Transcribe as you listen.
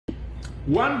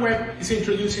OneWeb is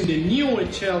introducing the new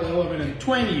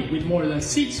HL1120 with more than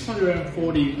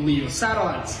 640 LEO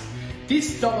satellites.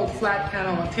 This double flat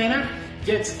panel antenna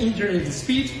gets internet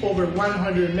speeds over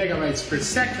 100 megabytes per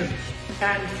second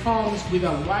and comes with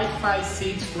a Wi-Fi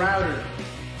 6 router.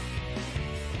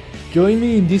 Join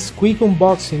me in this quick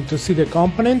unboxing to see the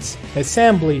components,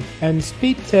 assembly, and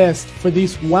speed test for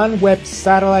this OneWeb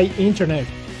satellite internet.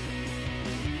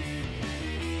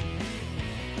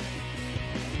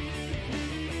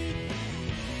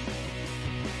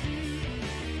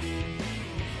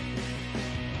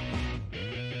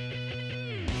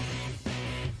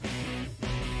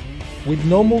 With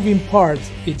no moving parts,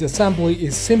 its assembly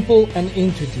is simple and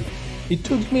intuitive. It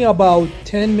took me about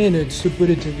 10 minutes to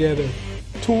put it together.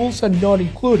 Tools are not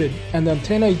included, and the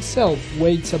antenna itself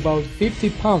weighs about 50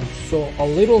 pounds, so a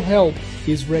little help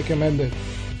is recommended.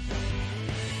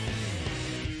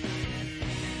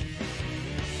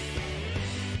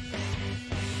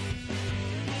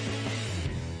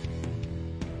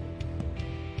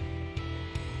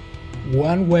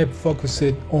 OneWeb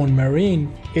focused on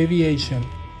marine, aviation,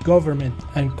 government,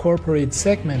 and corporate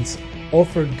segments,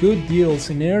 offer good deals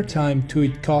in airtime to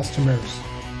its customers.